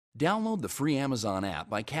Download the free Amazon app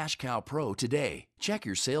by CashCowPro today. Check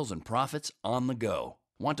your sales and profits on the go.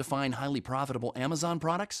 Want to find highly profitable Amazon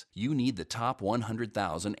products? You need the top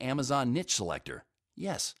 100,000 Amazon niche selector.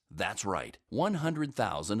 Yes, that's right.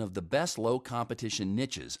 100,000 of the best low competition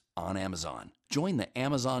niches on Amazon. Join the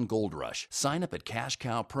Amazon Gold Rush. Sign up at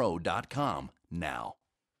CashCowPro.com now.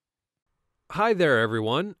 Hi there,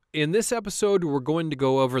 everyone. In this episode, we're going to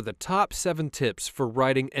go over the top 7 tips for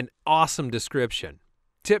writing an awesome description.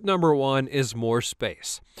 Tip number 1 is more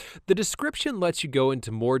space. The description lets you go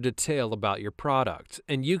into more detail about your product,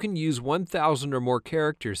 and you can use 1,000 or more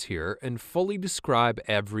characters here and fully describe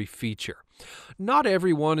every feature. Not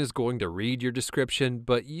everyone is going to read your description,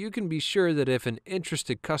 but you can be sure that if an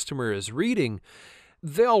interested customer is reading,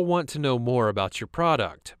 they'll want to know more about your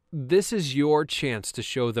product. This is your chance to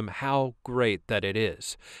show them how great that it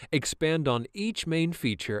is. Expand on each main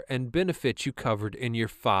feature and benefit you covered in your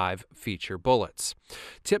 5 feature bullets.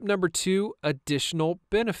 Tip number 2, additional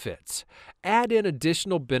benefits. Add in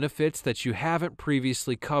additional benefits that you haven't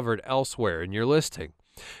previously covered elsewhere in your listing.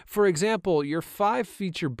 For example, your 5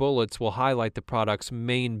 feature bullets will highlight the product's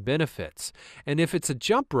main benefits, and if it's a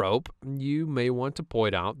jump rope, you may want to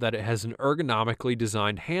point out that it has an ergonomically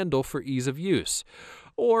designed handle for ease of use,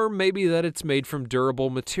 or maybe that it's made from durable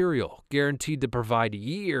material, guaranteed to provide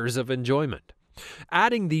years of enjoyment.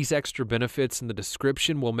 Adding these extra benefits in the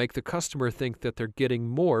description will make the customer think that they're getting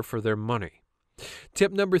more for their money.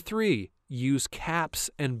 Tip number 3, use caps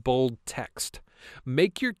and bold text.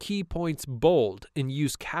 Make your key points bold and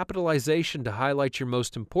use capitalization to highlight your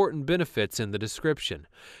most important benefits in the description.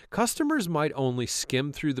 Customers might only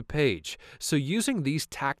skim through the page, so using these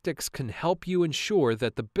tactics can help you ensure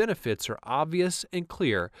that the benefits are obvious and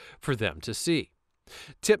clear for them to see.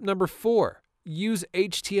 Tip number 4, use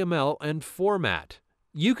HTML and format.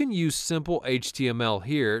 You can use simple HTML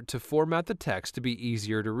here to format the text to be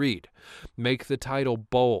easier to read. Make the title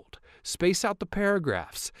bold, space out the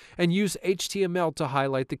paragraphs, and use HTML to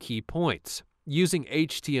highlight the key points. Using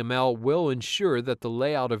HTML will ensure that the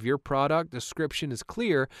layout of your product description is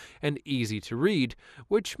clear and easy to read,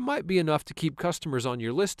 which might be enough to keep customers on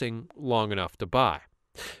your listing long enough to buy.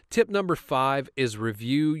 Tip number 5 is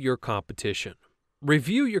review your competition.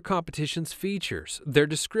 Review your competition's features, their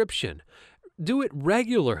description. Do it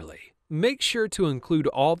regularly. Make sure to include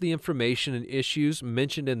all the information and issues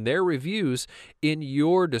mentioned in their reviews in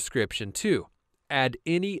your description too. Add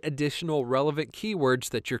any additional relevant keywords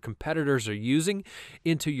that your competitors are using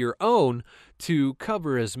into your own to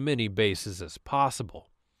cover as many bases as possible.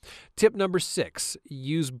 Tip number 6,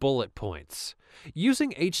 use bullet points.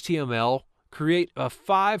 Using HTML, create a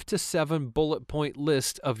 5 to 7 bullet point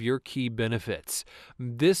list of your key benefits.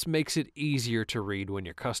 This makes it easier to read when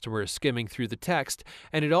your customer is skimming through the text,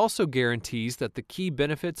 and it also guarantees that the key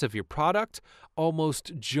benefits of your product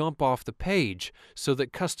almost jump off the page so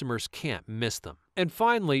that customers can't miss them. And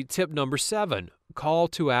finally, tip number 7, call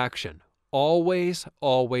to action. Always,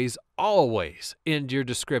 always, always end your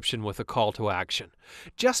description with a call to action.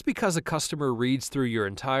 Just because a customer reads through your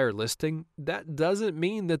entire listing, that doesn't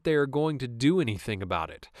mean that they are going to do anything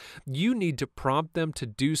about it. You need to prompt them to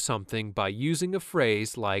do something by using a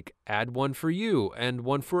phrase like "add one for you and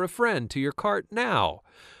one for a friend to your cart now."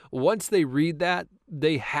 Once they read that,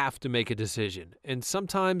 they have to make a decision, and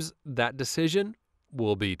sometimes that decision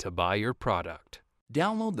will be to buy your product.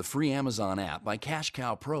 Download the free Amazon app by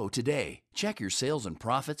CashCowPro today. Check your sales and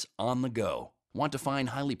profits on the go. Want to find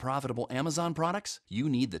highly profitable Amazon products? You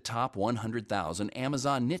need the top 100,000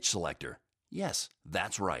 Amazon niche selector. Yes,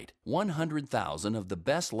 that's right. 100,000 of the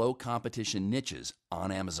best low competition niches on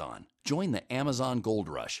Amazon. Join the Amazon Gold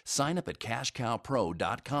Rush. Sign up at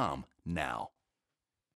CashCowPro.com now.